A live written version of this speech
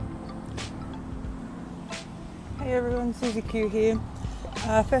Hey everyone, Susie Q here.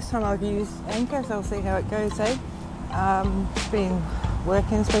 First time I've used Anchor, so I'll see how it goes, eh? It's been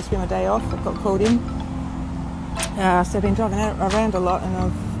working, supposed to be my day off. I got called in. So I've been driving around a lot and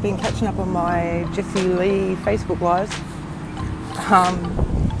I've been catching up on my Jessie Lee Facebook lives.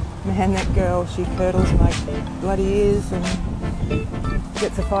 Man, that girl, she curdles my bloody ears and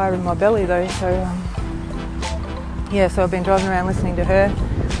gets a fire in my belly though. So so I've been driving around listening to her.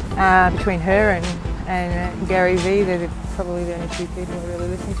 Between her and Gary Vee, they're probably the only two people I really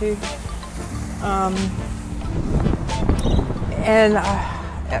listen to.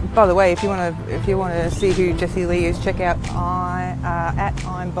 By the way, if you want to see who Jessie Lee is, check out at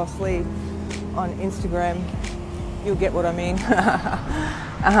I'm Boss Lee on Instagram. You'll get what I mean.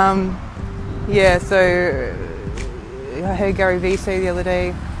 So I heard Gary Vee say the other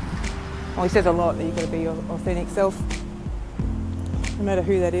day. Well, he says a lot that you've got to be your authentic self, no matter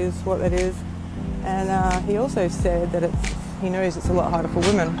who that is, what that is. And he also said that he knows it's a lot harder for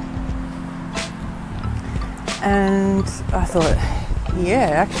women. And I thought,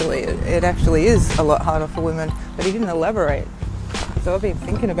 yeah, actually, it actually is a lot harder for women. But he didn't elaborate. So I've been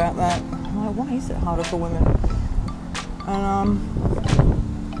thinking about that. I'm like, why is it harder for women? And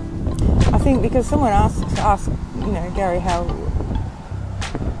I think because someone asked Gary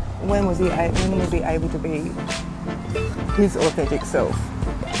when was he able to be his authentic self,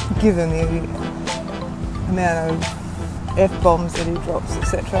 given the amount of F-bombs that he drops,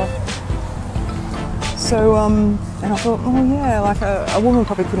 etc. So, and I thought, oh yeah, like a woman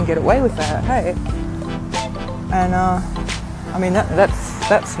probably couldn't get away with that, hey? And I mean,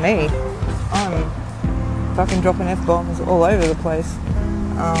 that's me. I'm fucking dropping F-bombs all over the place.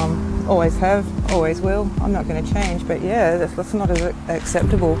 Always have, always will. I'm not going to change, but yeah, that's not as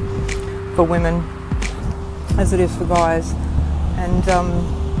acceptable for women as it is for guys. And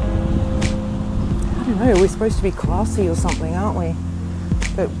I don't know, we're supposed to be classy or something, aren't we?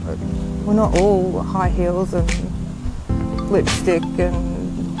 But we're not all high heels and lipstick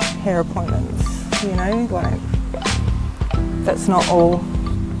and hair appointments, you know, like that's not all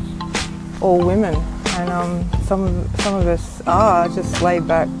women. And some of us are just laid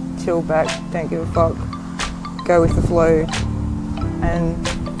back, chill back, don't give a fuck, go with the flow,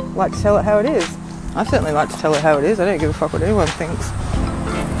 and like to tell it how it is. I certainly like to tell it how it is. I don't give a fuck what anyone thinks.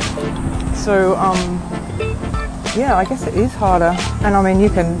 So I guess it is harder. And I mean, you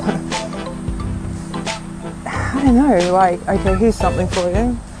can, I don't know, like, okay, here's something for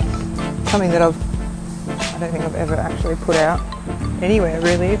you. Something that I don't think I've ever actually put out anywhere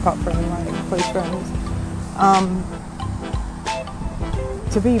really, apart from my close friends.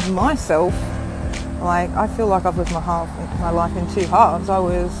 To be myself, like, I feel like I've lived my life in two halves.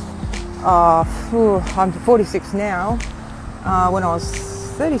 I'm 46 now. When I was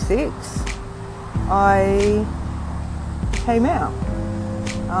 36, I came out.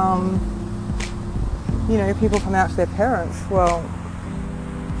 People come out to their parents. Well,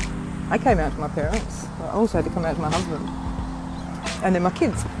 I came out to my parents. I also had to come out to my husband. And then my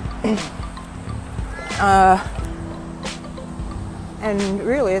kids. And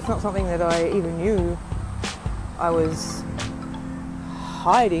really, it's not something that I even knew I was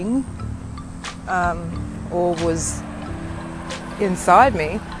hiding or was inside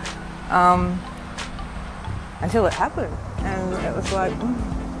me until it happened. And it was like,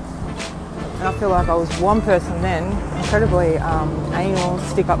 and I feel like I was one person then, incredibly anal,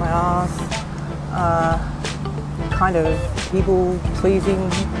 stick up my ass, kind of people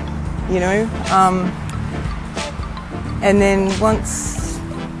pleasing, you know. And then once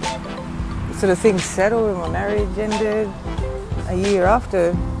sort of things settled and my marriage ended a year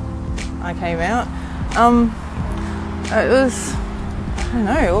after I came out, it was, I don't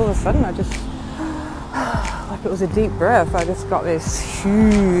know, all of a sudden I just, like it was a deep breath, I just got this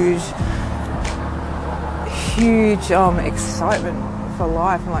huge excitement for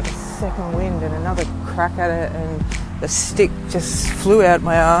life and like a second wind and another crack at it, and the stick just flew out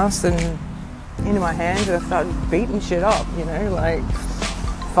my ass and into my hands, and I started beating shit up, you know, like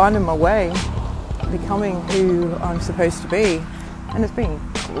finding my way, becoming who I'm supposed to be. And it's been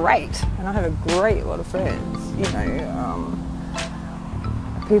great, and I have a great lot of friends, you know,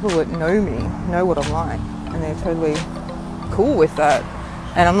 people that know me, know what I'm like, and they're totally cool with that.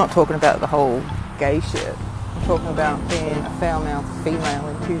 And I'm not talking about the whole gay shit, I'm talking about being a foul-mouthed female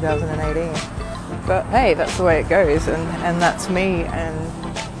in 2018. But hey, that's the way it goes, and that's me. And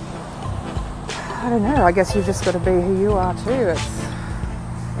I don't know, I guess you've just got to be who you are too.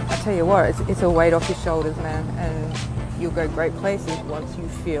 I tell you what, it's a weight off your shoulders, man, and you'll go great places once you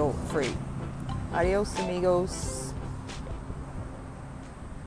feel free. Adios, amigos.